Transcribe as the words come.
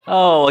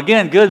Oh,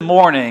 again, good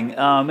morning.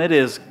 It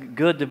is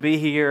good to be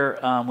here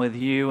with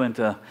you and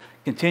to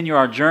continue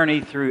our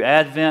journey through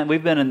Advent.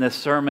 We've been in this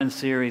sermon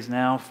series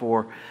now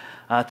for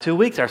 2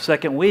 weeks, our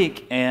second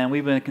week, and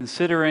we've been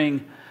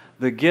considering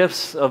the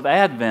gifts of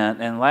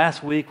Advent. And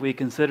last week we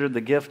considered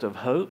the gift of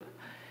hope,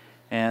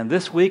 and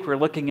this week we're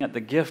looking at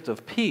the gift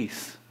of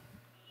peace.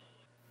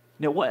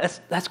 You know what?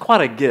 That's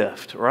quite a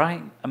gift,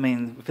 right? I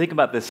mean, think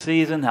about this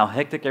season, how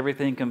hectic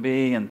everything can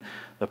be, and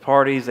the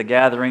parties, the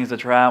gatherings, the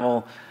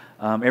travel.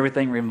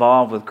 Everything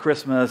involved with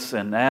Christmas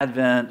and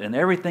Advent and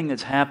everything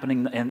that's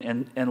happening.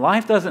 And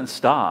life doesn't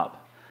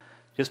stop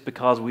just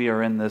because we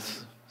are in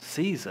this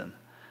season.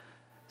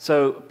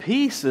 So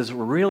peace is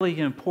really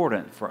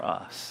important for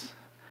us.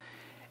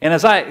 And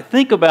as I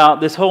think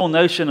about this whole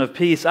notion of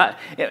peace,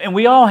 and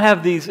we all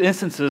have these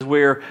instances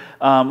where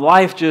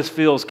life just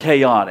feels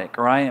chaotic,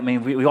 right? I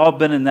mean, we've all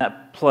been in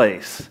that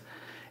place,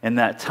 in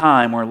that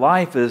time where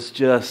life is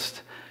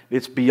just...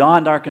 it's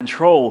beyond our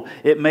control.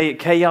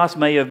 Chaos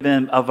may have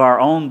been of our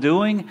own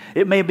doing.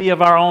 It may be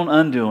of our own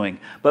undoing.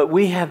 But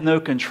we have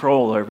no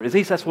control over it. At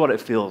least that's what it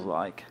feels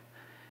like.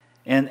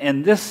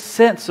 And this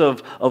sense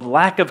of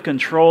lack of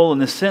control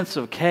and this sense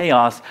of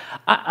chaos,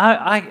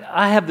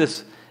 I have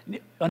this...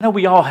 I know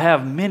we all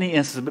have many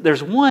instances, but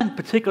there's one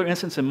particular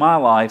instance in my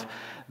life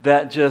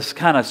that just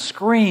kind of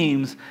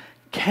screams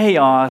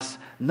chaos,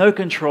 no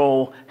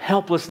control,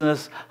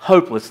 helplessness,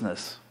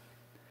 hopelessness.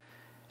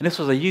 And this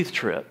was a youth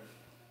trip.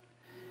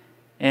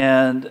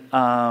 And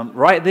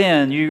right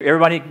then,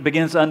 everybody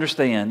begins to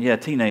understand,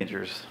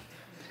 teenagers,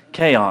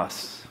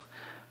 chaos,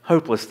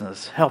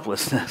 hopelessness,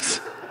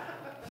 helplessness.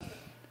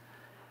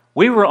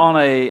 We were on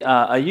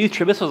a youth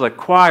trip. This was a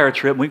choir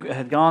trip. We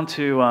had gone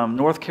to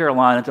North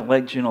Carolina to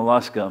Lake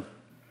Junaluska,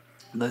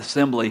 the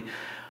assembly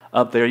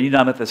up there. You know,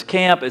 I'm at this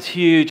camp. It's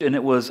huge, and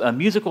it was a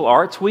musical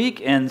arts week.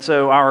 And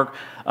so our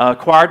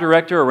choir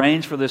director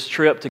arranged for this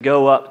trip to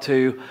go up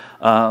to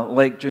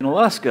Lake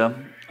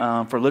Junaluska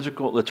for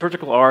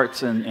liturgical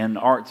arts and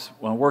arts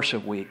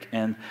worship week.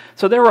 And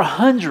so there were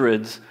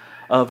hundreds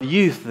of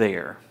youth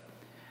there.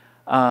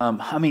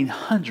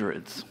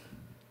 Hundreds.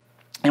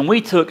 And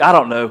we took, I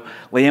don't know,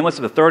 Leanne, what's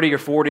it, 30 or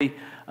 40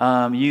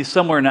 youth,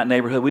 somewhere in that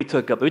neighborhood. We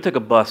took a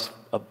bus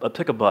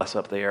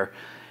up there.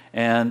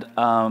 And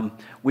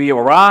we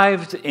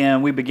arrived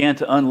and we began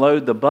to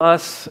unload the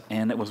bus,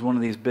 and it was one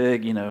of these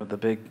big,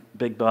 the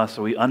big bus.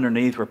 So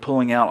we're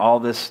pulling out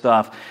all this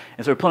stuff.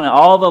 And so we're pulling out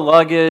all the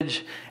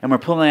luggage, and we're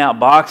pulling out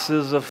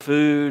boxes of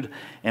food,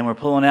 and we're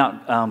pulling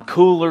out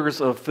coolers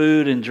of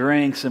food and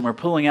drinks, and we're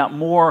pulling out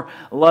more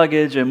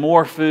luggage and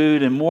more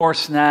food and more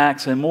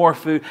snacks and more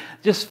food.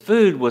 Just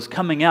food was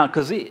coming out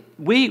because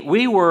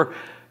we were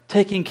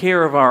taking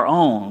care of our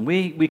own.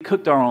 We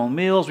cooked our own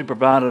meals, we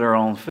provided our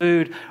own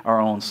food, our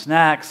own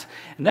snacks,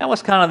 and that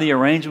was kind of the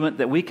arrangement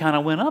that we kind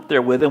of went up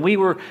there with, and we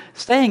were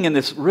staying in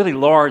this really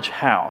large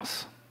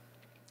house.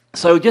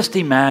 So just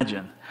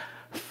imagine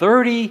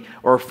 30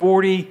 or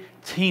 40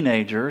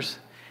 teenagers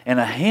and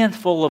a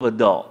handful of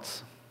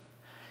adults.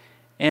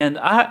 And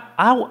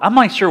I'm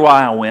not sure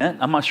why I went.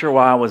 I'm not sure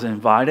why I was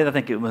invited. I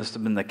think it must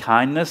have been the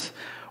kindness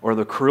or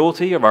the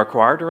cruelty of our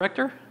choir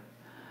director.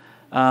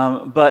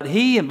 But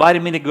he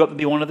invited me to go up and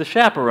be one of the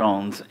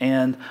chaperones.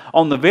 And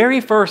on the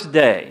very first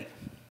day,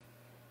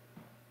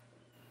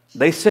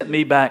 they sent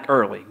me back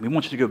early. We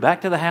want you to go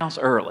back to the house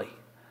early.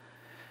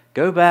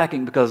 Go back,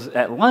 because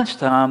at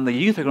lunchtime, the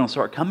youth are going to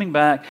start coming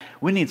back.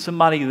 We need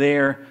somebody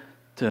there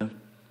to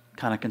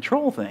kind of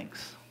control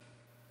things.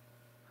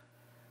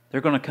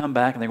 They're going to come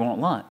back and they want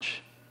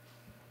lunch.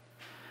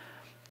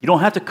 You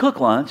don't have to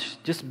cook lunch.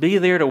 Just be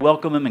there to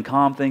welcome them and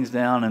calm things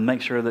down and make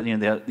sure that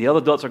the other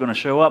adults are going to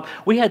show up.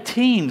 We had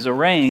teams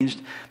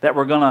arranged that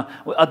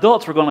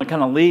adults were going to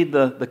kind of lead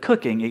the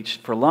cooking each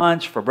for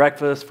lunch, for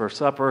breakfast, for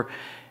supper.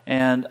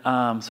 And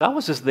so I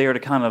was just there to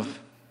kind of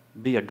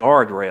be a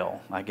guardrail,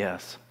 I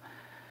guess.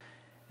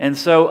 And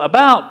so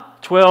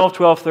about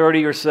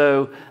 12:30 or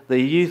so, the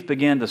youth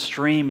began to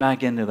stream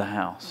back into the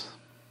house.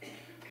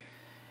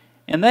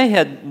 And they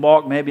had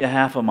walked maybe a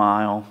half a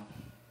mile,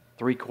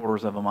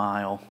 3/4 of a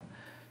mile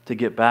to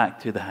get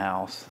back to the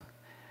house.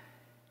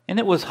 And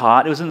it was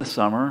hot. It was in the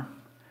summer.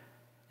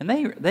 And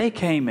they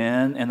came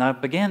in, and I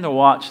began to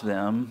watch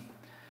them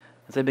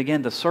as they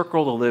began to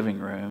circle the living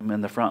room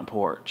and the front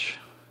porch.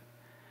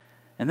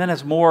 And then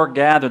as more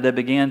gathered, they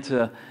began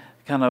to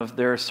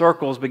their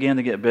circles began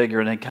to get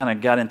bigger, and they kind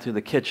of got into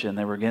the kitchen.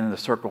 They were beginning to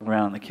circle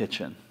around in the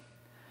kitchen.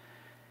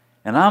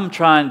 And I'm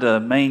trying to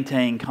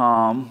maintain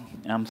calm.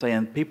 I'm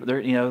saying, people,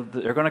 they're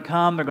going to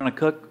come, they're going to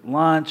cook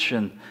lunch,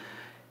 and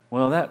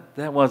well,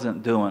 that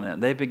wasn't doing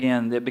it. It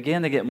began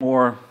to get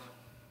more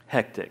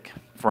hectic,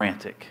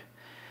 frantic.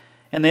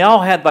 And they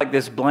all had like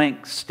this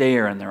blank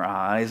stare in their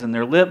eyes, and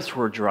their lips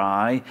were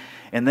dry,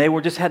 and they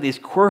just had these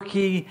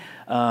quirky,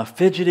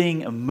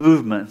 fidgeting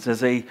movements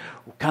as they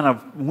kind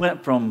of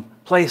went from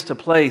place to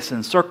place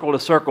and circle to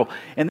circle.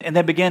 And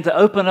they began to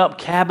open up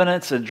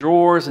cabinets and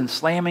drawers and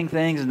slamming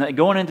things and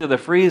going into the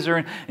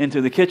freezer,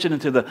 into the kitchen,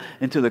 into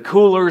the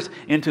coolers,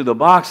 into the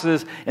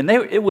boxes. And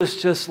it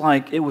was just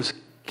like, it was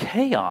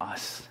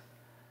chaos.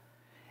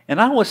 And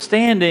I was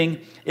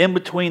standing in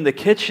between the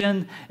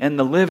kitchen and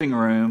the living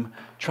room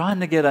trying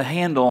to get a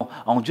handle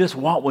on just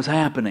what was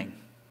happening.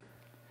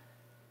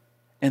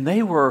 And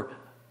they were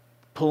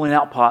pulling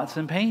out pots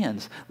and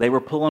pans. They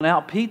were pulling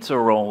out pizza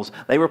rolls.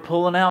 They were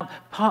pulling out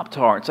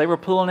Pop-Tarts. They were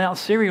pulling out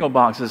cereal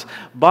boxes,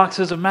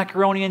 boxes of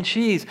macaroni and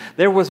cheese.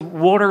 There was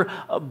water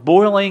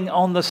boiling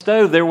on the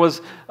stove. There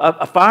was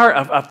a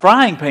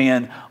frying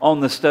pan on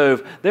the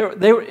stove.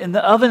 And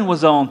the oven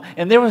was on.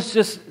 And there was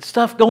just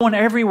stuff going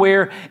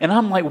everywhere. And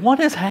I'm like,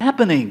 what is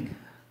happening?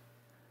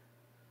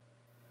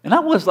 And I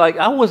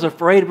was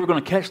afraid we were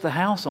going to catch the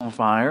house on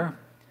fire,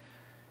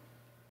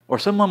 or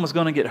someone was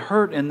going to get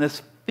hurt in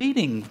this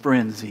feeding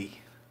frenzy.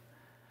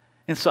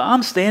 And so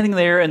I'm standing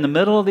there in the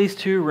middle of these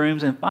two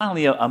rooms, and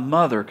finally a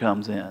mother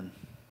comes in.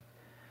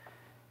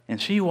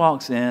 And she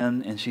walks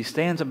in, and she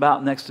stands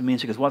about next to me,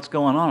 and she goes, "What's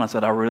going on?" I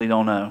said, "I really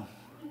don't know."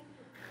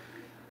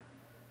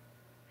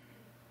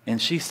 And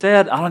she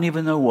said, "I don't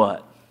even know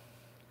what."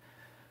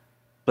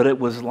 But it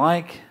was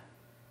like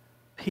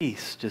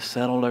peace just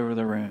settled over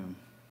the room.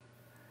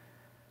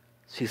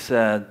 She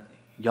said,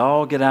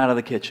 "Y'all get out of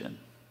the kitchen."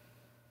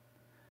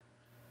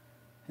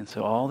 And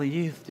so all the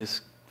youth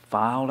just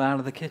filed out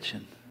of the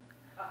kitchen.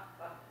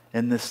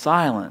 And this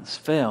silence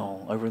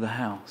fell over the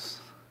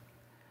house.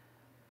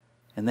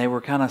 And they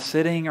were kind of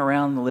sitting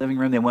around the living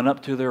room. They went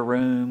up to their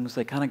rooms.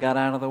 They kind of got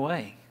out of the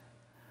way.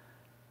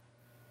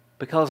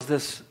 Because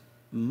this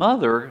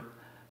mother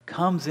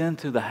comes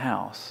into the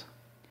house.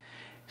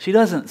 She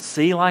doesn't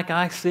see like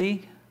I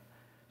see.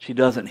 She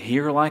doesn't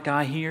hear like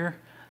I hear.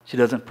 She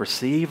doesn't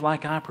perceive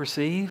like I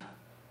perceive.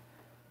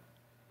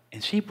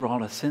 And she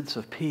brought a sense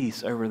of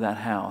peace over that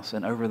house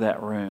and over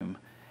that room.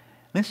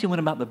 Then she went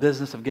about the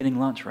business of getting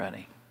lunch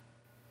ready.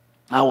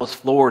 I was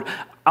floored.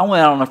 I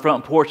went out on the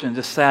front porch and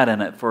just sat in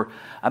it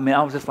I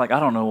was just like, I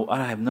don't know,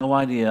 I have no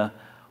idea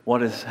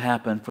what has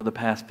happened for the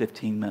past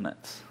 15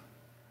 minutes.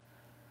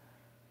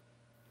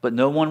 But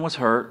no one was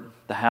hurt.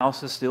 The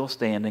house is still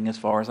standing as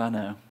far as I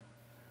know.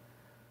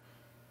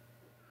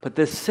 But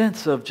this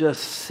sense of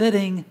just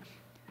sitting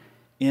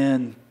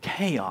in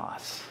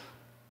chaos,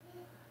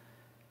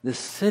 this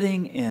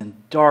sitting in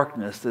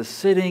darkness, this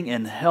sitting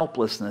in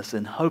helplessness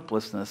and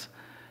hopelessness,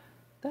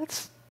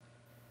 it's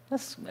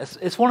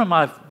one of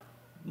my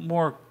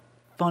more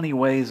funny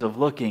ways of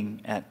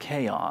looking at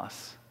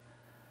chaos.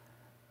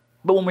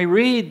 But when we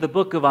read the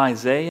book of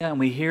Isaiah and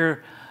we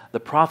hear the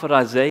prophet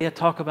Isaiah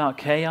talk about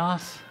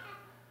chaos,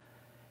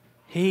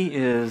 he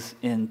is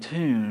in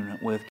tune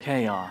with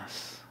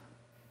chaos.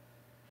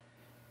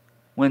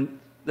 When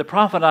the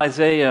prophet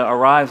Isaiah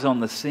arrives on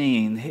the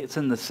scene, it's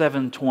in the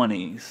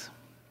 720s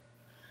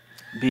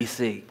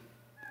BC.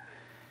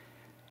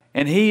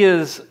 And he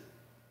is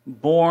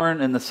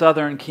born in the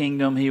southern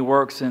kingdom. He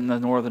works in the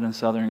northern and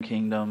southern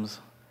kingdoms.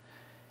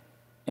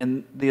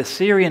 And the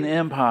Assyrian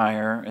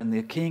Empire and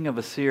the king of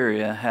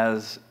Assyria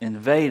has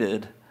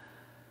invaded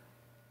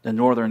the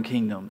northern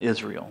kingdom,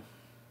 Israel.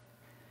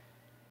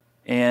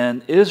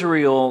 And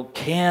Israel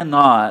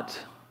cannot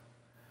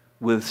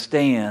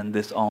withstand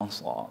this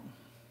onslaught.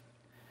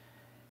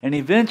 And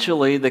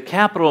eventually, the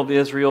capital of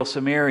Israel,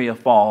 Samaria,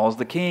 falls.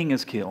 The king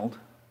is killed.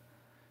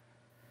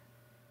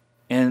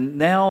 And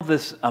now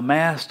this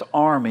amassed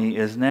army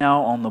is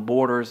now on the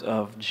borders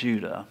of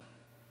Judah.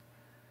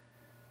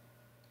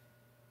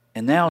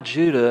 And now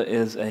Judah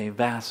is a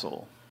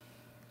vassal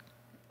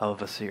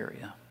of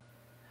Assyria.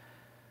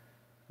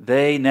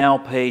 They now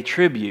pay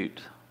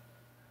tribute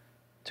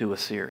to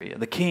Assyria.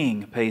 The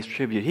king pays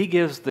tribute. He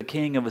gives the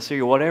king of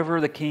Assyria whatever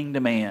the king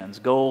demands: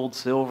 gold,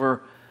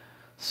 silver,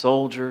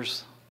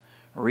 soldiers,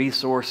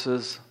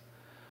 resources,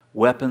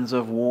 weapons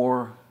of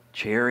war,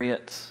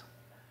 chariots,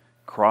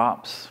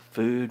 crops,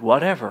 food,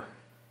 whatever.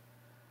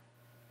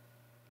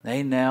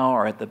 They now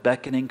are at the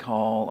beckoning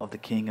call of the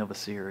king of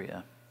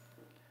Assyria.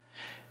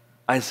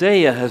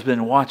 Isaiah has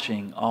been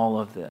watching all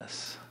of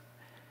this.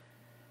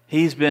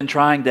 He's been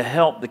trying to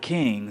help the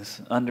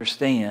kings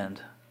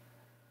understand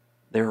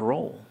their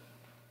role.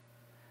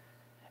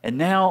 And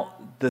now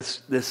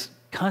this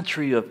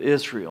country of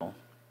Israel,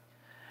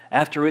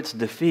 after its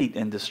defeat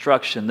and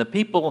destruction, the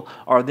people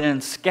are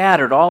then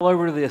scattered all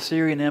over the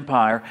Assyrian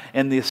Empire,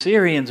 and the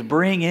Assyrians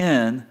bring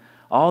in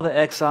all the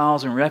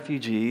exiles and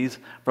refugees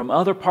from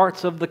other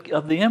parts of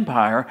the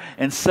empire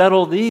and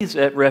settle these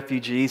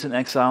refugees and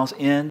exiles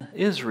in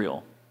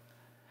Israel.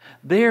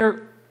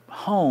 Their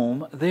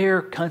home,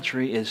 their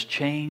country is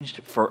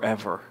changed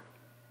forever.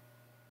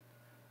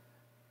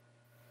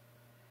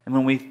 And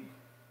when we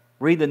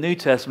read the New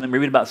Testament, we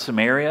read about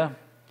Samaria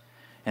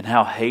and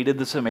how hated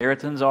the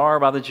Samaritans are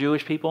by the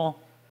Jewish people.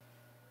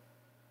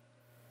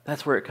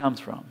 That's where it comes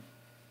from.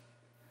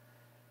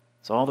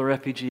 So all the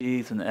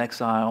refugees and the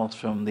exiles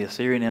from the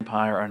Assyrian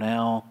Empire are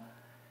now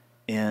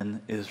in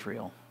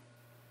Israel.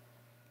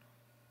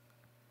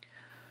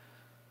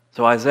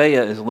 So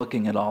Isaiah is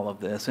looking at all of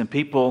this, and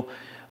people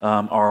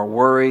are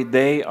worried.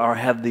 They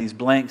have these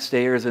blank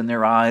stares in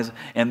their eyes,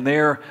 and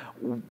they're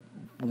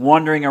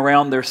wandering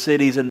around their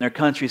cities and their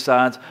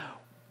countrysides,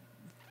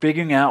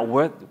 figuring out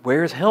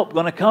where's help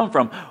going to come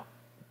from?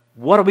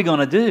 What are we going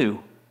to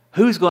do?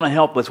 Who's going to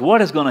help us?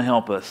 What is going to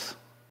help us?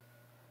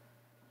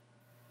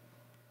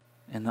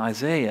 And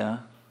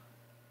Isaiah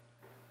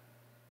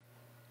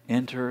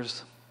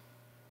enters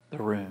the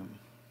room,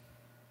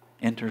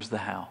 enters the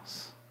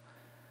house.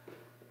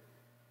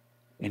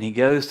 And he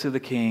goes to the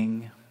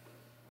king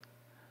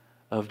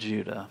of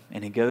Judah,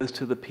 and he goes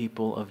to the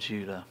people of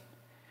Judah,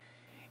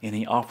 and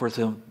he offers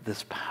them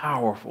this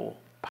powerful,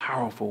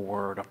 powerful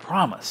word, a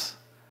promise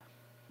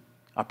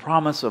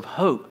of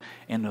hope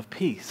and of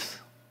peace.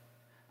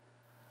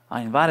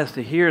 I invite us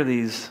to hear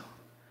these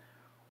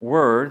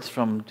words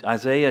from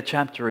Isaiah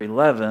chapter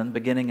 11,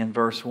 beginning in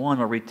verse 1.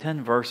 We'll read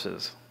 10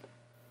 verses.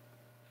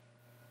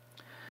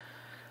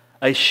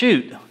 A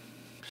shoot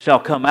shall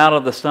come out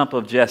of the stump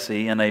of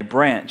Jesse, and a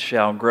branch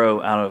shall grow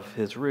out of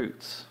his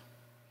roots.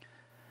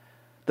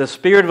 The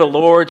Spirit of the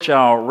Lord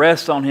shall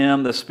rest on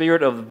him, the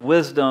Spirit of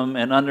wisdom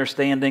and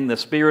understanding, the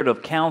Spirit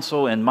of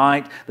counsel and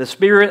might, the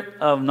Spirit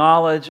of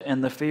knowledge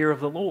and the fear of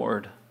the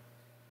Lord.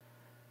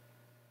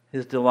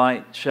 His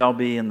delight shall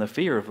be in the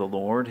fear of the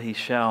Lord. He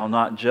shall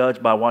not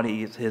judge by what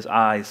his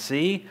eyes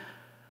see,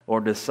 or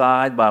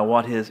decide by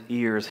what his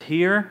ears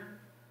hear,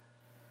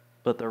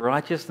 but with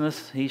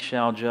righteousness he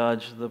shall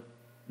judge the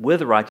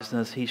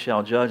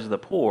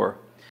poor,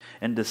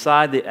 and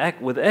decide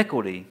with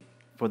equity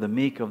for the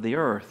meek of the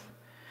earth.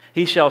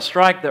 He shall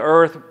strike the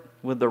earth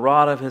with the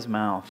rod of his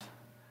mouth,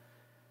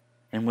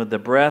 and with the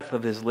breath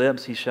of his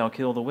lips he shall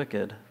kill the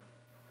wicked.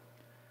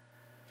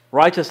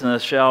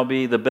 Righteousness shall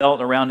be the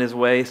belt around his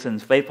waist,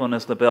 and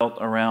faithfulness the belt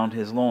around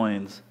his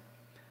loins.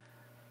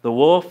 The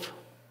wolf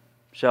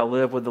shall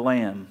live with the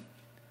lamb.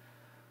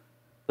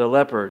 The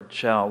leopard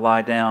shall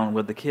lie down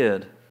with the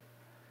kid.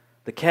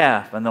 The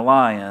calf and the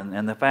lion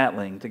and the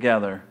fatling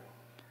together,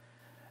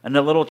 and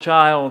the little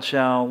child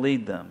shall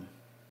lead them.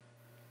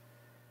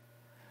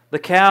 The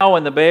cow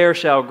and the bear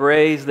shall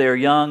graze, their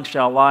young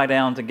shall lie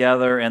down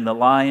together, and the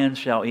lion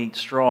shall eat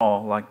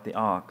straw like the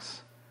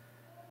ox.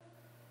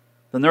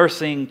 The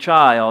nursing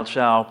child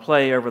shall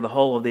play over the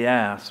hole of the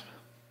asp,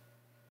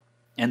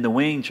 and the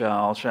weaned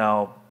child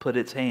shall put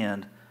its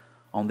hand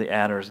on the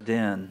adder's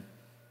den.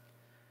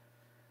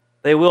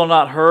 They will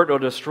not hurt or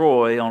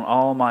destroy on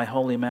all my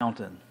holy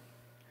mountain,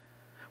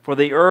 for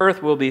the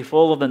earth will be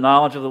full of the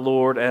knowledge of the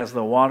Lord as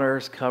the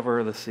waters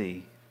cover the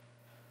sea.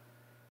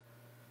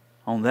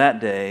 On that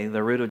day,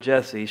 the root of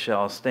Jesse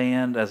shall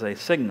stand as a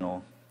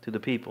signal to the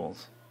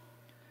peoples.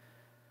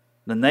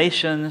 The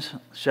nations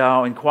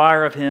shall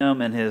inquire of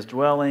him, and his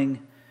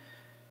dwelling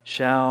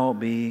shall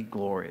be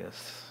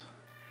glorious.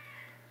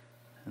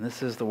 And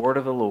this is the word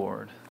of the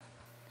Lord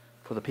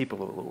for the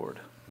people of the Lord.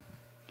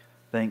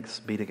 Thanks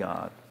be to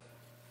God.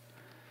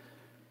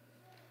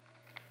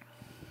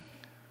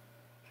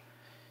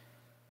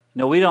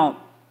 No, we don't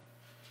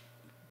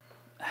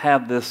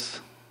have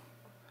this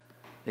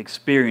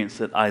experience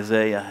that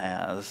Isaiah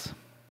has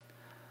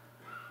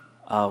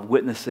of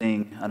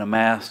witnessing an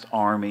amassed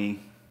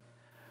army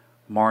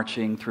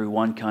marching through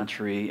one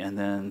country and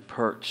then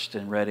perched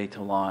and ready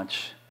to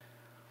launch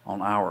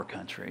on our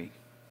country.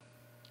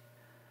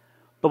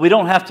 But we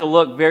don't have to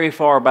look very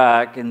far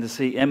back and to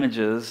see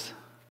images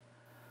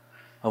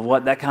of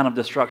what that kind of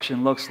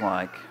destruction looks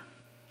like.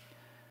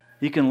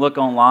 You can look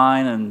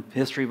online in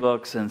history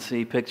books and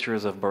see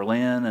pictures of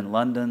Berlin and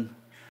London,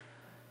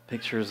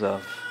 pictures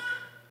of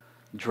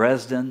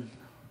Dresden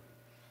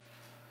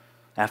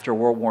after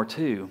World War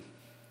II.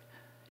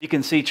 You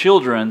can see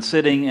children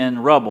sitting in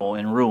rubble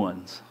in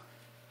ruins,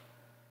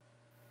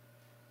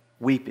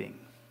 weeping,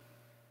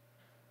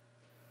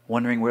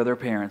 wondering where their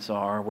parents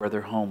are, where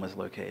their home is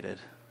located,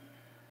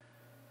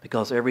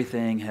 because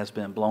everything has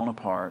been blown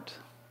apart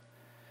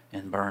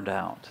and burned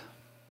out.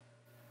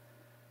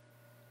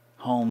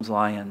 Homes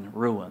lie in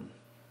ruin.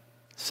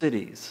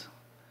 Cities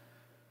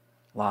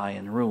lie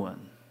in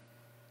ruin.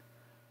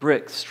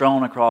 Bricks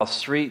strewn across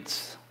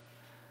streets,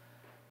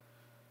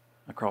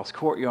 across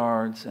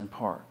courtyards and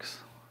parks.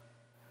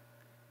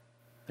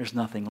 There's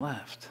nothing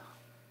left.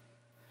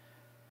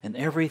 And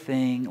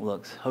everything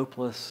looks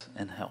hopeless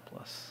and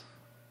helpless.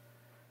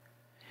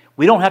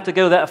 We don't have to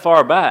go that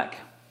far back.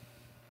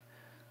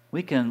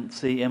 We can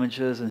see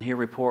images and hear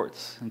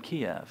reports in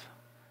Kiev.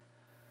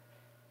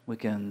 We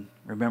can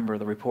remember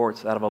the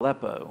reports out of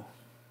Aleppo.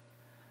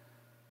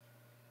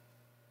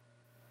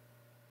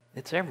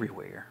 It's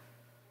everywhere.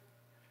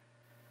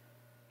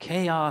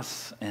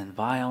 Chaos and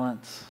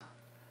violence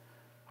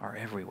are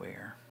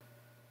everywhere.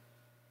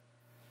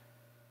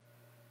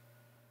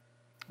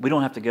 We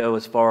don't have to go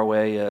as far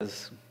away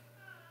as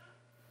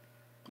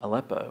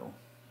Aleppo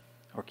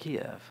or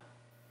Kiev.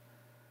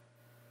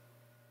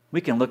 We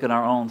can look at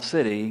our own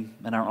city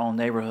and our own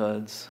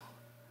neighborhoods,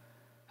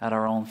 at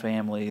our own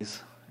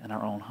families and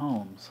our own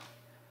homes,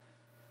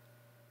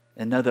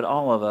 and know that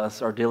all of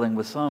us are dealing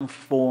with some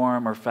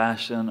form or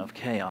fashion of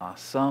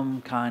chaos,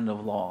 some kind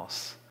of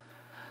loss.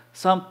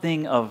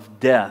 Something of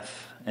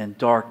death and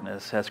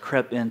darkness has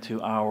crept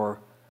into our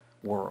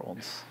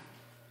worlds.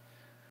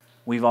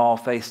 We've all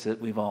faced it,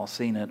 we've all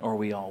seen it, or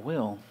we all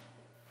will.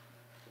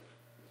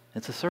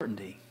 It's a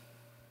certainty.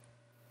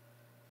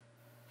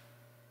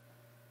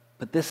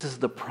 But this is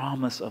the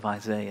promise of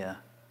Isaiah.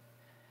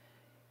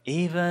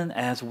 Even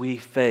as we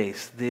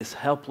face this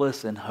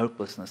helpless and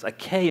hopelessness, a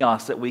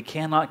chaos that we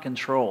cannot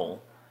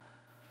control,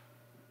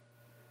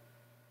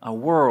 a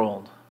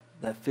world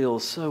that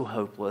feels so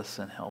hopeless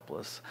and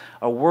helpless,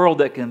 a world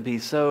that can be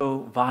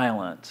so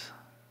violent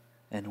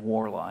and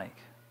warlike,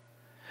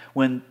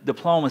 when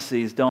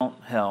diplomacies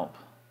don't help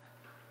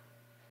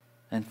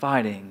and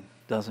fighting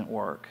doesn't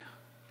work,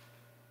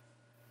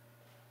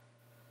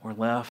 we're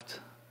left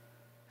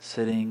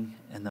sitting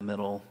in the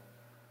middle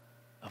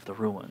of the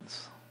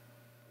ruins.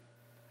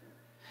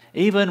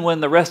 Even when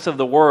the rest of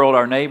the world,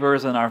 our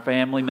neighbors and our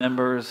family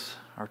members,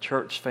 our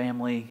church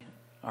family,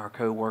 our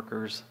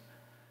co-workers,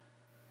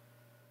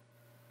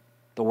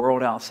 the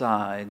world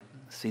outside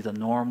sees a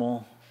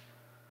normal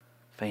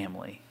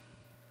family,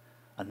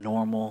 a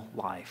normal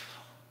life,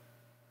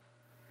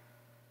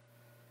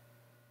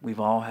 we've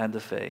all had to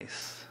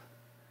face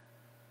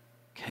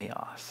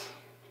chaos.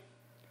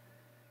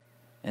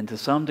 And to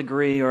some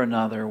degree or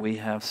another, we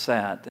have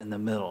sat in the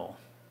middle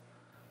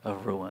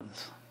of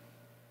ruins.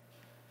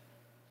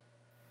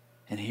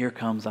 And here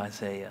comes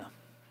Isaiah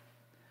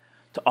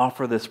to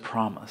offer this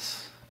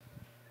promise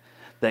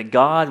that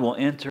God will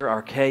enter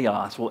our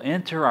chaos, will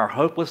enter our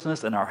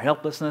hopelessness and our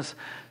helplessness,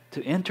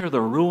 to enter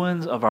the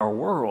ruins of our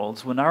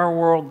worlds when our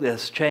world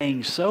has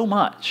changed so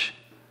much.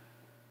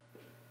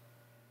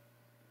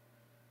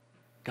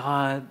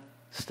 God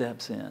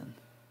steps in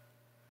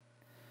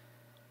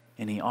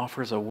and He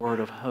offers a word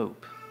of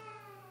hope.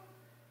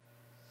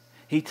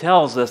 He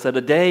tells us that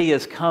a day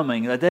is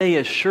coming, a day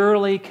is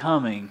surely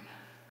coming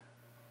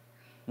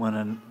when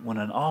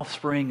an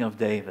offspring of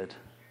David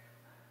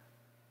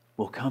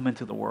will come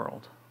into the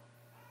world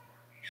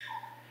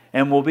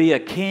and will be a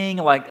king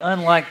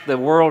unlike the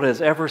world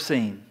has ever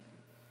seen,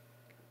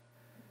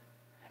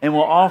 and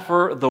will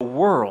offer the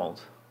world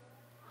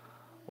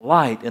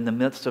light in the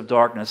midst of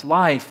darkness,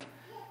 life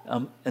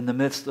in the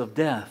midst of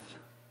death,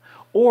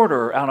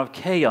 order out of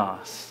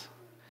chaos,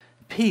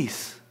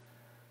 peace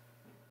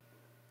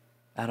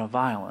out of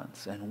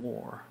violence and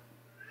war.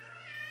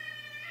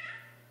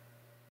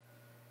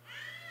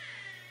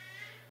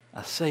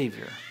 A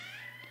Savior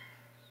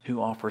who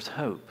offers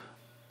hope,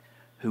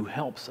 who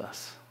helps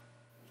us.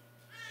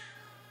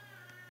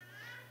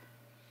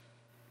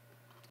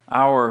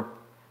 Our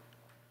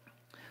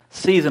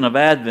season of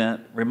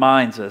Advent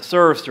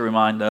serves to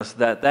remind us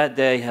that that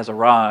day has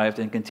arrived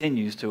and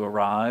continues to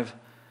arrive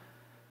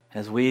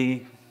as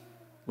we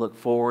look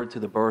forward to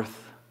the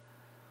birth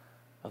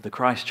of the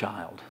Christ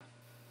child,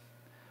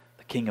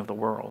 the King of the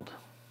world,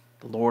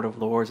 the Lord of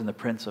lords and the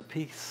Prince of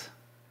Peace.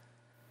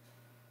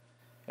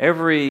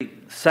 Every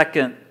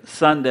second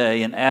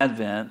Sunday in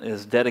Advent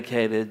is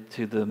dedicated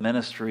to the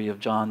ministry of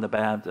John the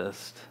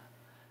Baptist.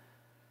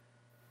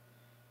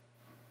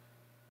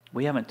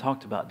 We haven't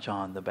talked about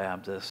John the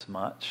Baptist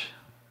much,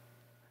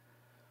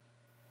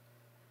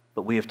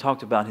 but we have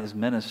talked about his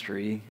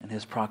ministry and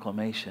his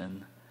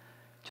proclamation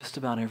just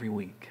about every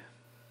week.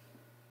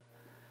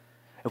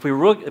 If we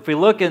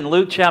look in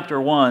Luke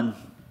chapter 1,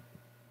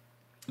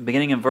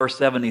 beginning in verse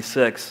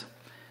 76,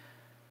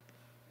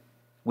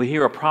 we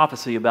hear a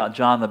prophecy about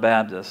John the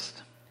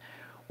Baptist.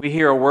 We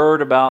hear a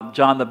word about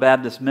John the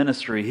Baptist's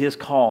ministry, his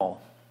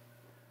call.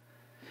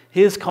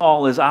 His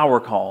call is our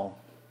call.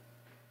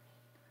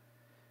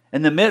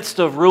 In the midst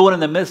of ruin,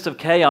 in the midst of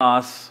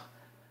chaos,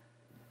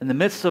 in the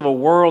midst of a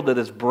world that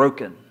is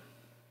broken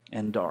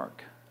and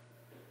dark,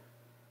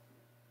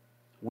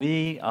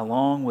 we,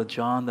 along with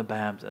John the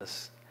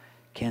Baptist,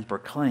 can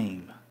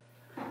proclaim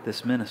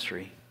this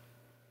ministry.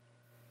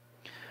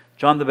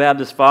 John the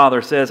Baptist's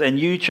father says, "And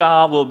you,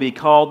 child, will be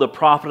called the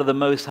prophet of the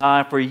Most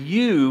High, for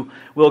you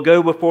will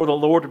go before the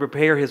Lord to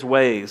prepare His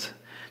ways,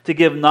 to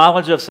give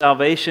knowledge of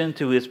salvation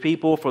to His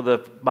people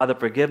by the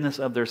forgiveness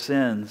of their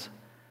sins."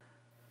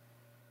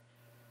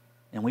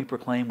 And we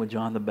proclaim with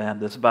John the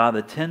Baptist, "By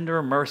the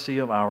tender mercy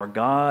of our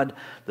God,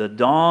 the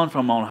dawn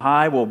from on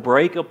high will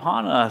break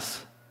upon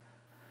us,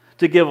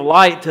 to give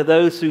light to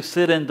those who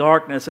sit in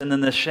darkness and in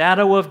the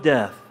shadow of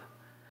death,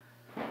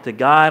 to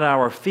guide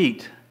our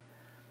feet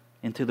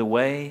into the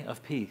way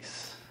of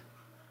peace."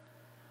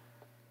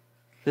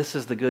 This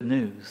is the good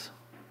news.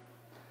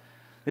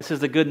 This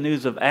is the good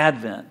news of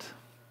Advent.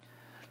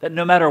 That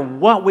no matter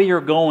what we are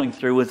going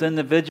through as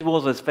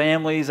individuals, as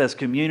families, as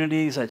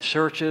communities, as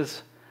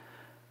churches,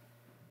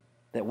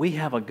 that we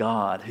have a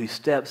God who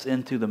steps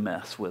into the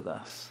mess with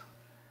us,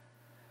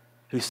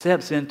 who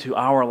steps into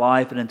our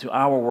life and into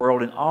our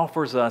world and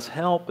offers us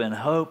help and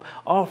hope,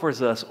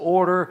 offers us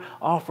order,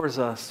 offers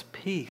us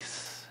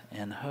peace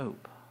and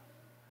hope.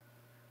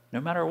 No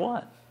matter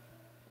what.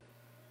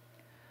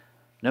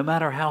 No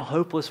matter how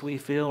hopeless we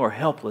feel or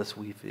helpless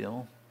we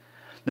feel,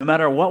 no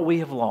matter what we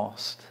have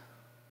lost,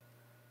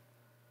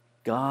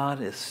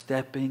 God is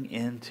stepping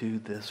into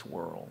this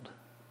world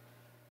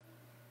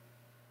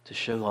to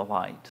show a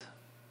light.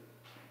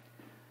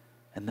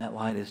 And that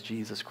light is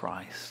Jesus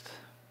Christ.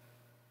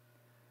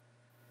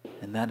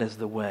 And that is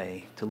the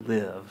way to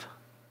live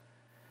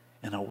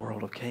in a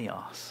world of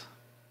chaos.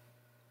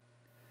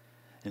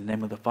 In the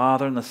name of the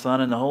Father, and the Son,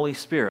 and the Holy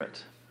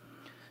Spirit.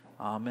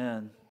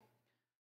 Amen.